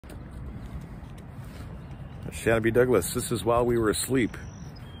Shannaby Douglas, this is while we were asleep.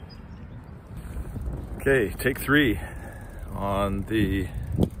 Okay, take 3 on the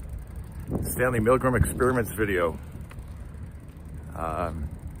Stanley Milgram experiments video.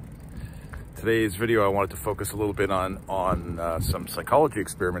 Today's video I wanted to focus a little bit on some psychology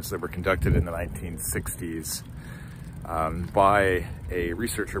experiments that were conducted in the 1960s by a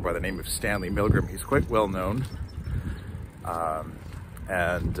researcher by the name of Stanley Milgram. He's quite well known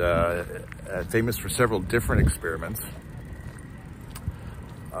and famous for several different experiments.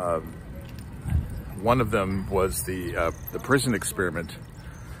 One of them was the prison experiment,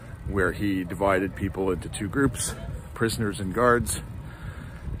 where he divided people into 2 groups, prisoners and guards.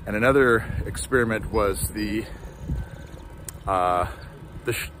 And another experiment was the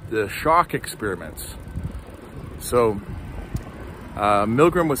shock experiments. So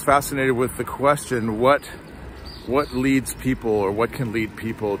Milgram was fascinated with the question, what leads people, or what can lead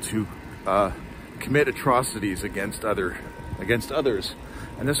people to commit atrocities against others.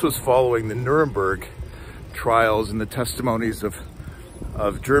 And this was following the Nuremberg trials and the testimonies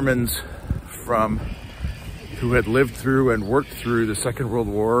of Germans who had lived through and worked through the Second World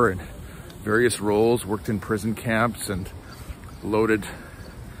War in various roles, worked in prison camps and loaded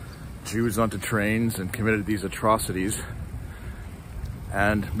Jews onto trains and committed these atrocities.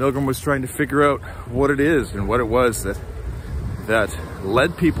 And Milgram was trying to figure out what it is and what it was that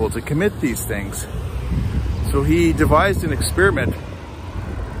led people to commit these things. So he devised an experiment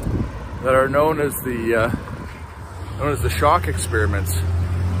that are known as the shock experiments,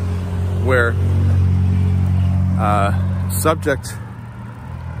 where subject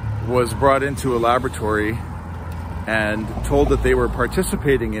was brought into a laboratory and told that they were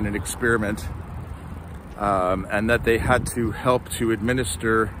participating in an experiment, and that they had to help to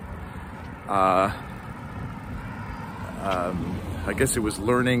administer, I guess it was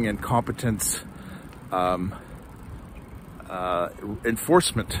learning and competence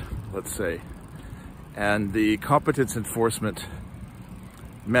enforcement, let's say. And the competence enforcement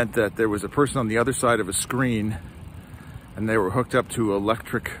meant that there was a person on the other side of a screen, and they were hooked up to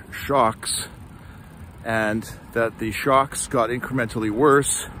electric shocks, and that the shocks got incrementally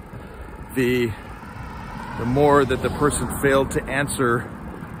worse the more that the person failed to answer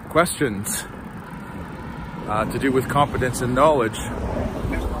questions to do with competence and knowledge.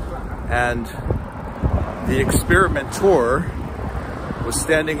 And the experimenter was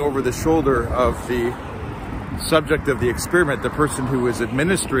standing over the shoulder of the subject of the experiment, the person who was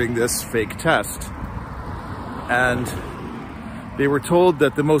administering this fake test. And they were told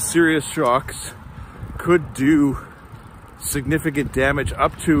that the most serious shocks could do significant damage,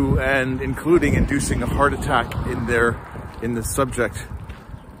 up to and including inducing a heart attack in the subject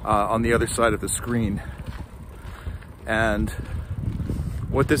on the other side of the screen. And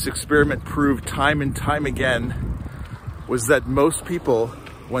what this experiment proved time and time again was that most people,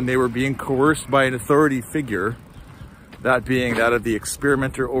 when they were being coerced by an authority figure, that being that of the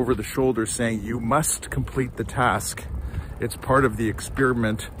experimenter over the shoulder saying, "You must complete the task. It's part of the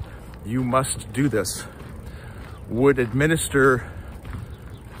experiment. You must do this," would administer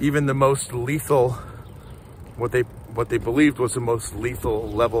even the most lethal, what they believed was the most lethal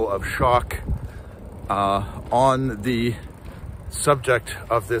level of shock on the subject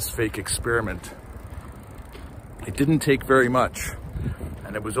of this fake experiment. It didn't take very much,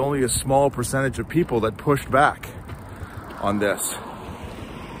 and it was only a small percentage of people that pushed back on this.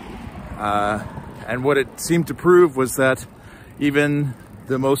 And what it seemed to prove was that even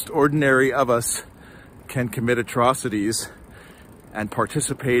the most ordinary of us can commit atrocities and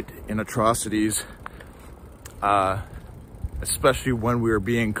participate in atrocities, especially when we are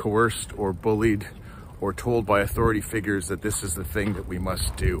being coerced or bullied or told by authority figures that this is the thing that we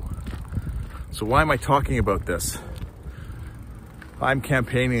must do. So why am I talking about this? I'm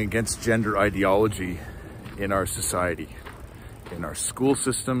campaigning against gender ideology in our society, in our school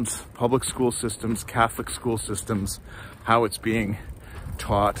systems, public school systems, Catholic school systems, how it's being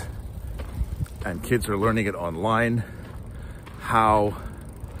taught, and kids are learning it online, how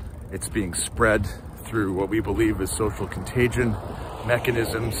it's being spread through what we believe is social contagion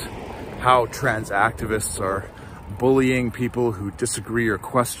mechanisms, how trans activists are bullying people who disagree or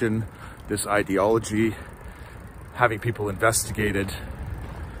question this ideology, having people investigated.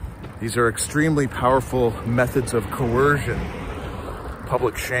 These are extremely powerful methods of coercion,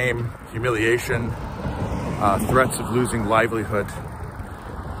 public shame, humiliation, threats of losing livelihood.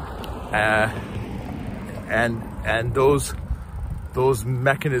 And those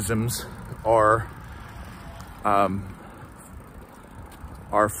mechanisms are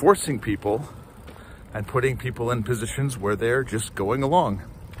forcing people and putting people in positions where they're just going along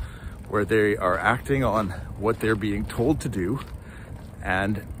where they are acting on what they're being told to do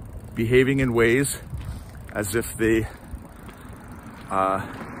and behaving in ways as if they are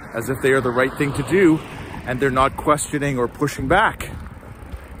the right thing to do, and they're not questioning or pushing back.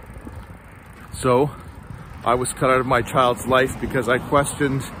 So I was cut out of my child's life because I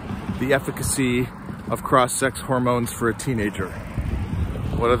questioned the efficacy of cross-sex hormones for a teenager.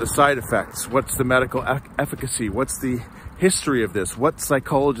 What are the side effects? What's the medical efficacy? What's the history of this? What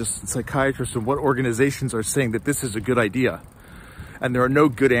psychologists and psychiatrists and what organizations are saying that this is a good idea? And there are no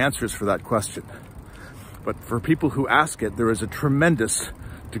good answers for that question. But for people who ask it, there is a tremendous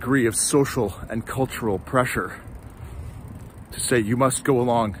degree of social and cultural pressure to say, you must go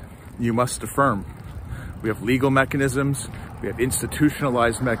along, you must affirm. We have legal mechanisms, we have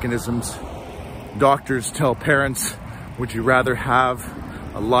institutionalized mechanisms. Doctors tell parents, would you rather have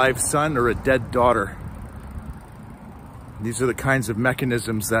a live son or a dead daughter? These are the kinds of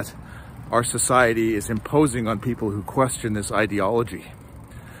mechanisms that our society is imposing on people who question this ideology.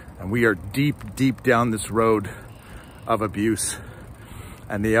 And we are deep, deep down this road of abuse.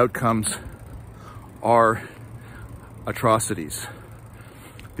 And the outcomes are atrocities.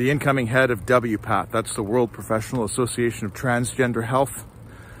 The incoming head of WPATH, that's the World Professional Association of Transgender Health,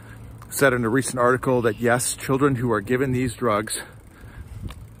 said in a recent article that yes, children who are given these drugs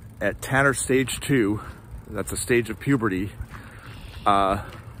at Tanner stage 2, that's a stage of puberty,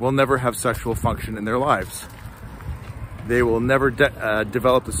 will never have sexual function in their lives. They will never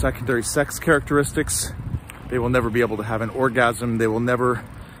develop the secondary sex characteristics. They will never be able to have an orgasm. They will never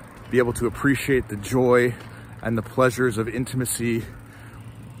be able to appreciate the joy and the pleasures of intimacy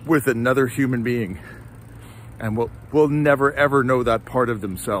with another human being. And will never ever know that part of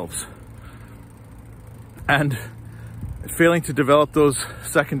themselves. And failing to develop those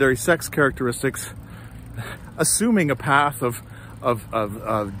secondary sex characteristics, assuming a path of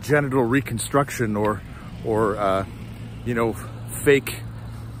genital reconstruction or you know, fake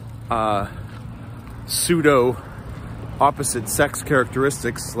pseudo opposite sex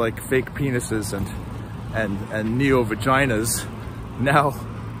characteristics like fake penises and neo-vaginas, now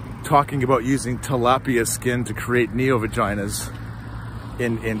talking about using tilapia skin to create neo-vaginas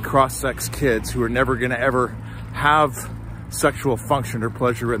in cross-sex kids who are never going to ever have sexual function or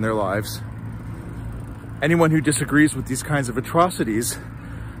pleasure in their lives. Anyone who disagrees with these kinds of atrocities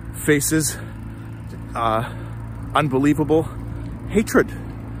faces unbelievable hatred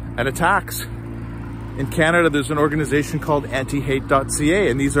and attacks. In Canada, there's an organization called antihate.ca,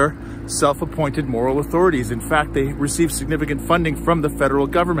 and these are self-appointed moral authorities. In fact, they receive significant funding from the federal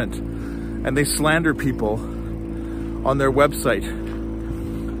government, and they slander people on their website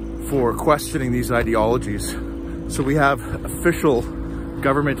for questioning these ideologies. So we have official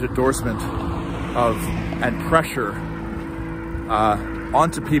government endorsement of and pressure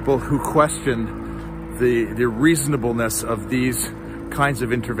onto people who question the reasonableness of these kinds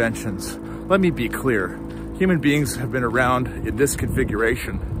of interventions. Let me be clear. Human beings have been around in this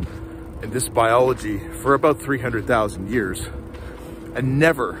configuration, in this biology, for about 300,000 years. And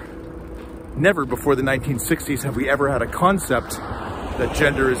never before the 1960s have we ever had a concept that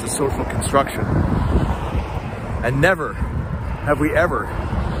gender is a social construction. And never have we ever,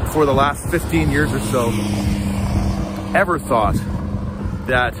 for the last 15 years or so, ever thought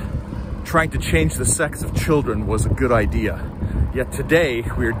that trying to change the sex of children was a good idea. Yet today,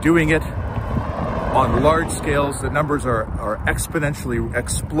 we are doing it on large scales. The numbers are exponentially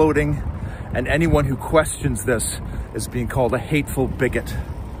exploding, and anyone who questions this is being called a hateful bigot.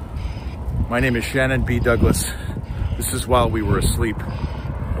 My name is Shannon B. Douglas. This is While We Were Asleep.